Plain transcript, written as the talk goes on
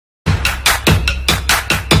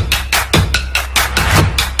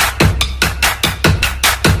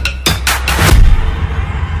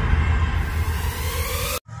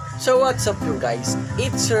So what's up you guys?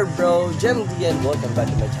 It's your bro, Jem D, and welcome back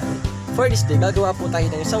to my channel. For this day, gagawa po tayo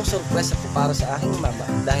ng isang surpresa po para sa aking mama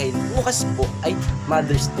dahil bukas po ay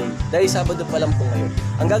Mother's Day. Dahil Sabado pa lang po ngayon.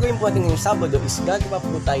 Ang gagawin po natin ngayong Sabado is gagawa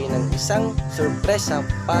po tayo ng isang surpresa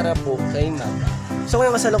para po kay mama. So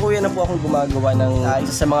ngayon kasalukuyan na po akong gumagawa ng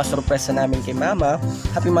isa sa mga surpresa namin kay mama.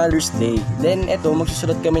 Happy Mother's Day. Then eto,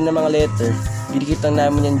 magsusulat kami ng mga letter. Didikit lang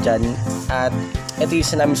namin yan dyan. At eto yung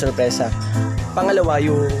isa namin surpresa. Pangalawa,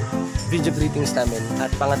 yung video greetings namin.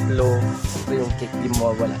 At pangatlo, yung cake, di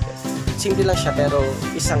mawawala. Simple lang siya pero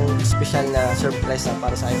isang special na surprise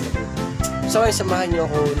para sa akin. So ngayon, samahan nyo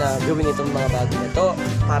ako na gawin itong mga bagay na to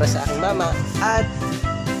para sa aking mama. At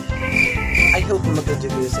I hope na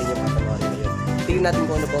mag-enjoy kayo sa inyo mga panoorin ngayon. Tingnan natin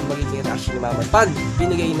kung ano po ang magiging reaction ni mama pag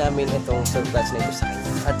binigay namin itong surprise na ito sa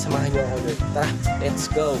kanya. At samahan nyo ako ulit. Tara, let's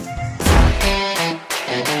go!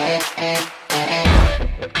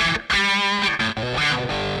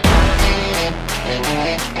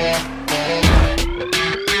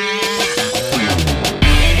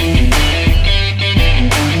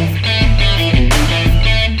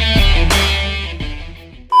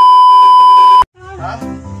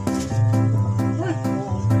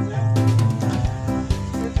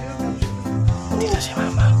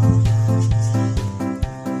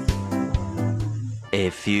 A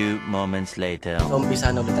few moments later. So, umpisa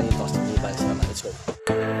na ulit tayo ito sa tinipan si mama. Let's go.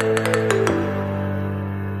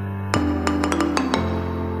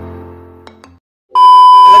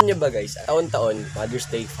 Alam niyo ba guys, taon-taon, Mother's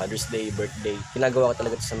Day, Father's Day, birthday, ginagawa ko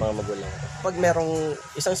talaga ito sa mga magulang. Pag merong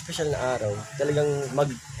isang special na araw, talagang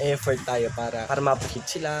mag-effort tayo para ma-appreciate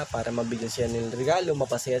sila, para mabigyan sila ng regalo,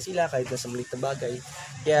 mapasaya sila kahit nasa maliit na bagay.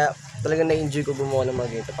 Kaya talagang na-enjoy ko gumawa ng mga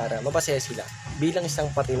ganito para mapasaya sila bilang isang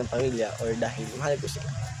parte ng pamilya or dahil mahal ko sila.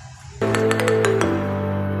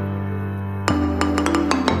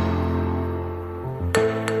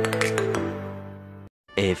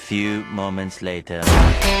 A few moments later.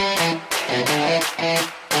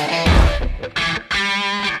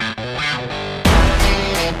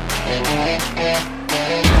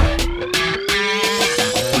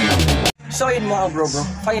 So yun mga bro,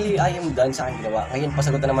 finally I am done sa aking ginawa. Ngayon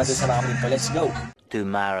pasagot na naman dun sa mga kapatid ko. Let's go!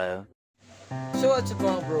 Tomorrow. So what's up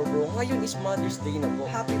mga bro, ngayon is Mother's Day na po.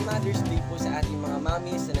 Happy Mother's Day po sa ating mga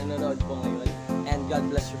mommies na nanonood po ngayon. And God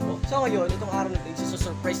bless you po. So ngayon, itong araw na ito,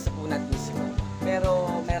 surprise na po natin si mama. Pero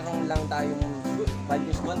meron lang tayong bad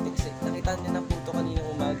news konti kasi nakita niya na po ito kaninang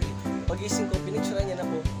umaga. Pag-ising ko, pinicturean niya na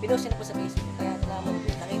po. Pinost niya na po sa Facebook, kaya nalaman po,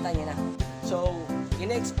 nakita niya na. So,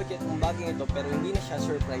 ina-expect yung bagay ito pero hindi na siya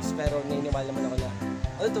surprise. Pero nainiwala naman ako na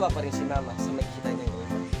tuwa pa rin si mama sa makikita niya ngayon.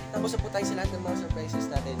 Tapos po tayo sa lahat ng mga surprises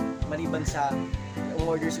natin. Maliban sa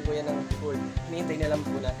umorder si kuya ng food, hinihintay na lang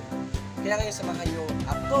po natin. Kaya ngayon samahan nyo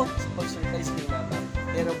ako sa pag-surprise kay mama.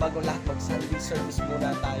 Pero bago lahat, mag-Sunday service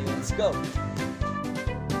muna tayo. Let's go!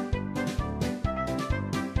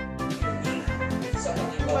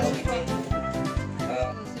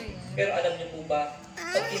 Pero alam niyo po ba,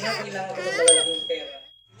 pag kinakailangan mo ng malaking pera,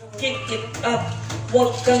 keep it up.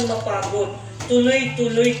 Huwag kang mapagod.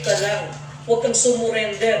 Tuloy-tuloy ka lang. Huwag kang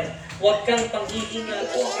sumurrender. Huwag kang panghihingal.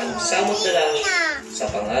 Huwag kang samot na lang sa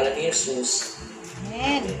pangalan ni Jesus.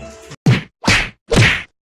 Amen.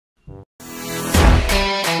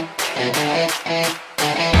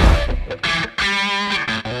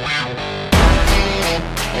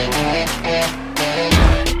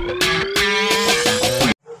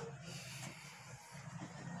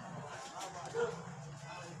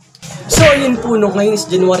 So yun po, nung ngayon is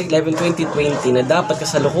January 11, 2020 na dapat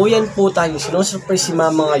kasalukuyan po tayo sinusurprise si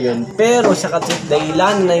mama ngayon. Pero sa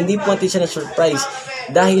dahilan na hindi po natin siya na-surprise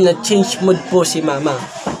dahil na-change mood po si mama.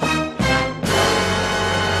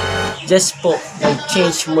 Just po,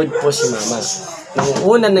 nag-change mood po si mama. Nung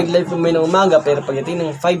una, nag-live po may ng umaga pero pagdating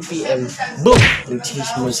ng 5 PM, boom! Nag-change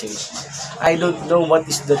mood siya. I don't know what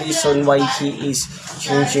is the reason why he is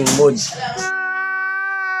changing mood.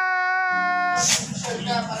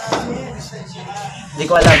 Hindi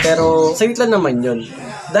ko alam pero saglit lang naman yun.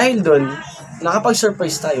 Dahil doon,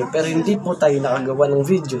 nakapag-surprise tayo pero hindi po tayo nakagawa ng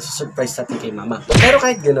video sa surprise natin kay mama. Pero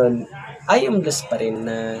kahit ganoon, I am blessed pa rin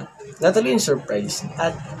na natuloy yung surprise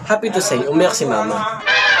at happy to say, umiyak si mama.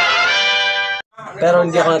 Pero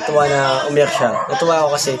hindi ako natuwa na umiyak siya. Natuwa ako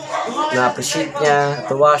kasi na-appreciate niya,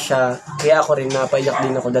 natuwa siya. Kaya ako rin napaiyak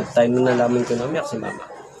din ako that time nung nalaman ko na umiyak si mama.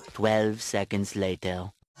 12 seconds later.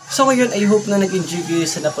 So ngayon, I hope na nag-enjoy kayo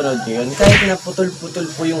sa napanood nyo yun. Kahit na putol-putol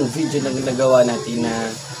po yung video na nagawa natin na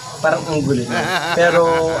parang ang gulo na.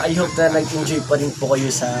 Pero I hope na nag-enjoy pa rin po kayo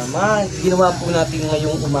sa mga ginawa po natin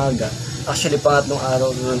ngayong umaga. Actually, pangatlong araw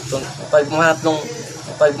nun.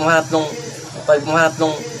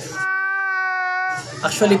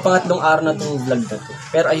 Actually, pangatlong araw na itong vlog na to.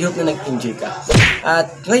 Pero I hope na nag-enjoy ka. At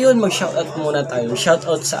ngayon, mag-shoutout muna tayo.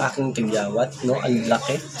 Shoutout sa aking tigyawat, no? Ang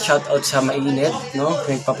laki. Shoutout sa mainit, no?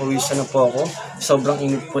 Nagpapawisan na po ako. Sobrang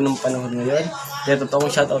init po ng panahon ngayon. Kaya totoong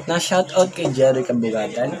shoutout na. Shoutout kay Jerry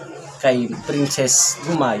Kabugatan, kay Princess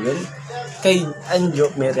Gumayon, kay Anjo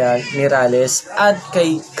Mirales, at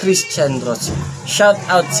kay Christian Ross.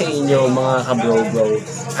 Shoutout sa inyo mga kabro-bro.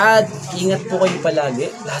 At ingat po kayo palagi.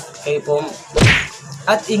 Lahat kayo po.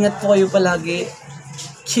 At ingat po kayo palagi.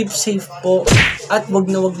 Keep safe po. At wag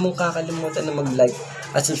mong kakalimutan na mag-like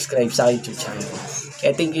at subscribe sa YouTube channel.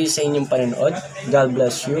 Kaya thank you sa inyong panonood. God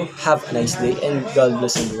bless you. Have a nice day and God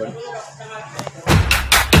bless everyone.